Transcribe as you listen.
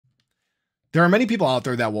There are many people out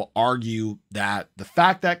there that will argue that the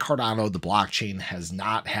fact that Cardano, the blockchain, has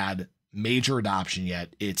not had major adoption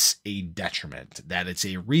yet, it's a detriment, that it's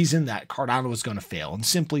a reason that Cardano is going to fail, and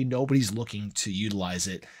simply nobody's looking to utilize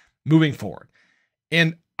it moving forward.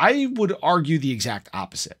 And I would argue the exact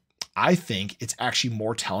opposite. I think it's actually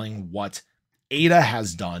more telling what ADA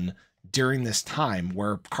has done during this time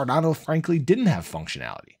where Cardano, frankly, didn't have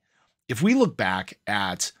functionality. If we look back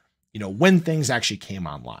at when things actually came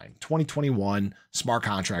online, 2021, smart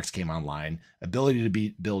contracts came online, ability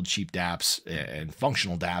to build cheap dApps and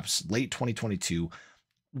functional dApps, late 2022.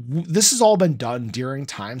 This has all been done during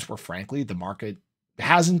times where, frankly, the market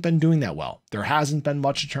hasn't been doing that well. There hasn't been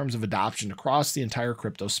much in terms of adoption across the entire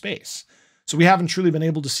crypto space. So we haven't truly been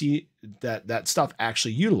able to see that stuff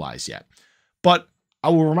actually utilized yet. But I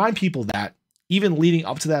will remind people that even leading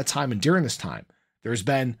up to that time and during this time, there's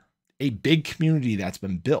been a big community that's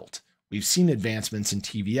been built. We've seen advancements in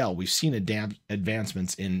TVL. We've seen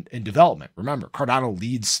advancements in development. Remember, Cardano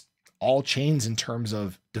leads all chains in terms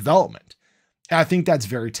of development. And I think that's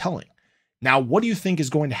very telling. Now, what do you think is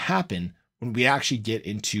going to happen when we actually get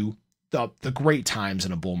into the great times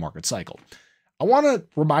in a bull market cycle? I want to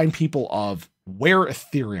remind people of where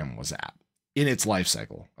Ethereum was at in its life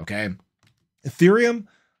cycle, okay? Ethereum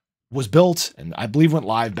was built and I believe went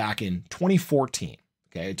live back in 2014.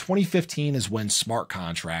 Okay, 2015 is when smart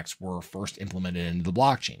contracts were first implemented into the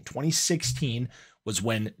blockchain. 2016 was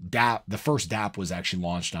when the first dApp was actually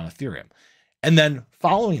launched on Ethereum. And then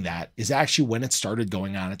following that is actually when it started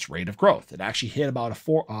going on its rate of growth. It actually hit about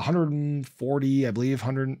 140, I believe,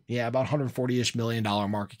 about $140-ish million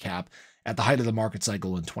market cap at the height of the market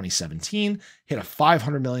cycle in 2017, hit a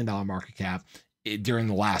 $500 million market cap during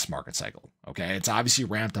the last market cycle. Okay, it's obviously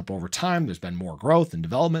ramped up over time. There's been more growth and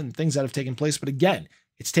development and things that have taken place. But again,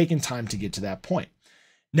 it's taken time to get to that point.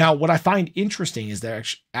 Now, what I find interesting is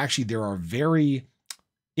that actually there are very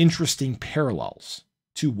interesting parallels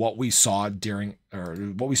to what we saw from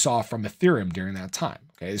Ethereum during that time.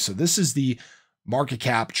 Okay, so this is the market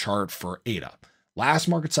cap chart for ADA. Last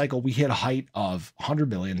market cycle, we hit a height of $100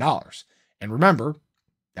 million. And remember,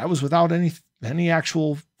 that was without any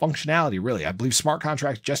actual functionality, really. I believe smart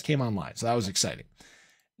contracts just came online, so that was exciting.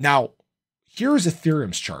 Now, here's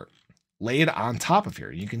Ethereum's chart laid on top of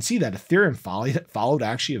here. You can see that Ethereum followed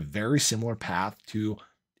actually a very similar path to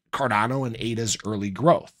Cardano and ADA's early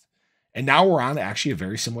growth. And now we're on actually a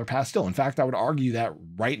very similar path still. In fact, I would argue that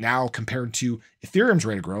right now, compared to Ethereum's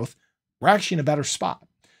rate of growth, we're actually in a better spot.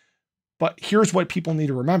 But here's what people need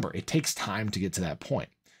to remember. It takes time to get to that point.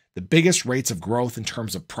 The biggest rates of growth in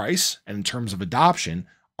terms of price and in terms of adoption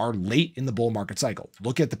are late in the bull market cycle.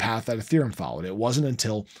 Look at the path that Ethereum followed. It wasn't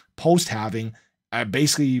until post having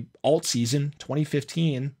basically alt season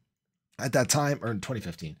 2015 at that time, or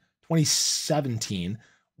 2017,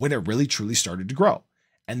 when it really truly started to grow.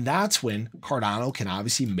 And that's when Cardano can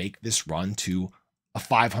obviously make this run to a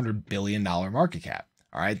 $500 billion market cap.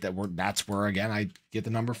 All right, that's where, again, I get the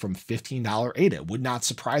number from $15 ADA. It would not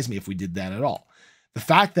surprise me if we did that at all. The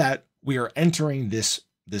fact that we are entering this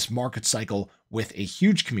market cycle with a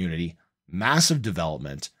huge community, massive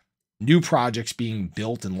development, new projects being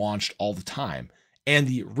built and launched all the time, and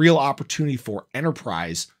the real opportunity for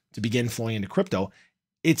enterprise to begin flowing into crypto,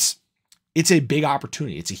 it's a big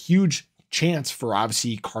opportunity. It's a huge chance for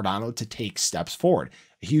obviously Cardano to take steps forward,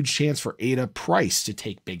 a huge chance for ADA price to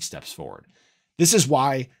take big steps forward. This is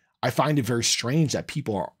why I find it very strange that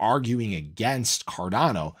people are arguing against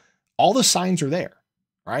Cardano. All the signs are there,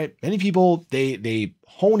 right? Many people, they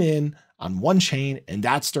hone in on one chain and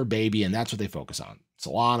that's their baby and that's what they focus on.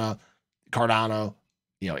 Solana, Cardano,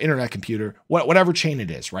 internet computer, whatever chain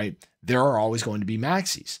it is, right? There are always going to be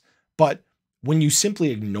maxis. But when you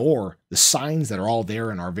simply ignore the signs that are all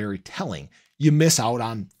there and are very telling, you miss out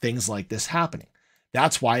on things like this happening.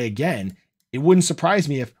 That's why, again, it wouldn't surprise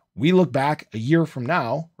me if we look back a year from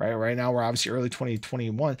now, right? Right now, we're obviously early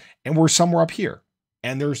 2021, and we're somewhere up here.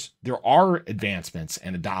 And there are advancements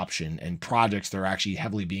and adoption and projects that are actually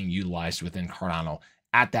heavily being utilized within Cardano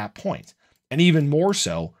at that point. And even more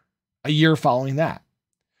so, a year following that.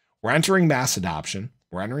 We're entering mass adoption.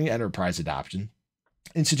 We're entering enterprise adoption.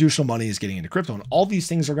 Institutional money is getting into crypto, and all these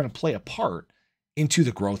things are going to play a part into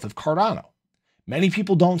the growth of Cardano. Many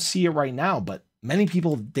people don't see it right now, but many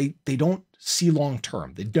people, they don't see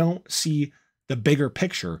long-term. They don't see the bigger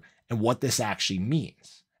picture and what this actually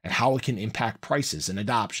means and how it can impact prices and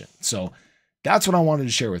adoption. So that's what I wanted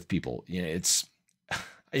to share with people.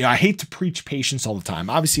 I hate to preach patience all the time.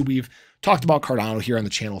 Obviously, we've talked about Cardano here on the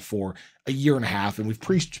channel for a year and a half, and we've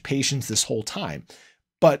preached patience this whole time.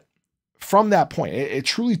 But from that point, it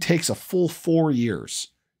truly takes a full 4 years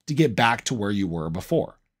to get back to where you were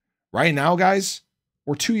before, Right now, guys,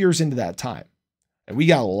 we're 2 years into that time, and we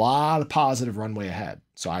got a lot of positive runway ahead.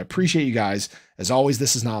 So I appreciate you guys. As always,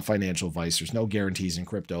 this is not financial advice. There's no guarantees in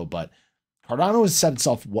crypto, but Cardano has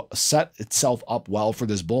set itself up well for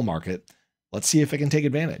this bull market. Let's see if it can take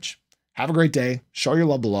advantage. Have a great day. Show your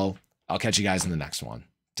love below. I'll catch you guys in the next one.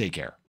 Take care.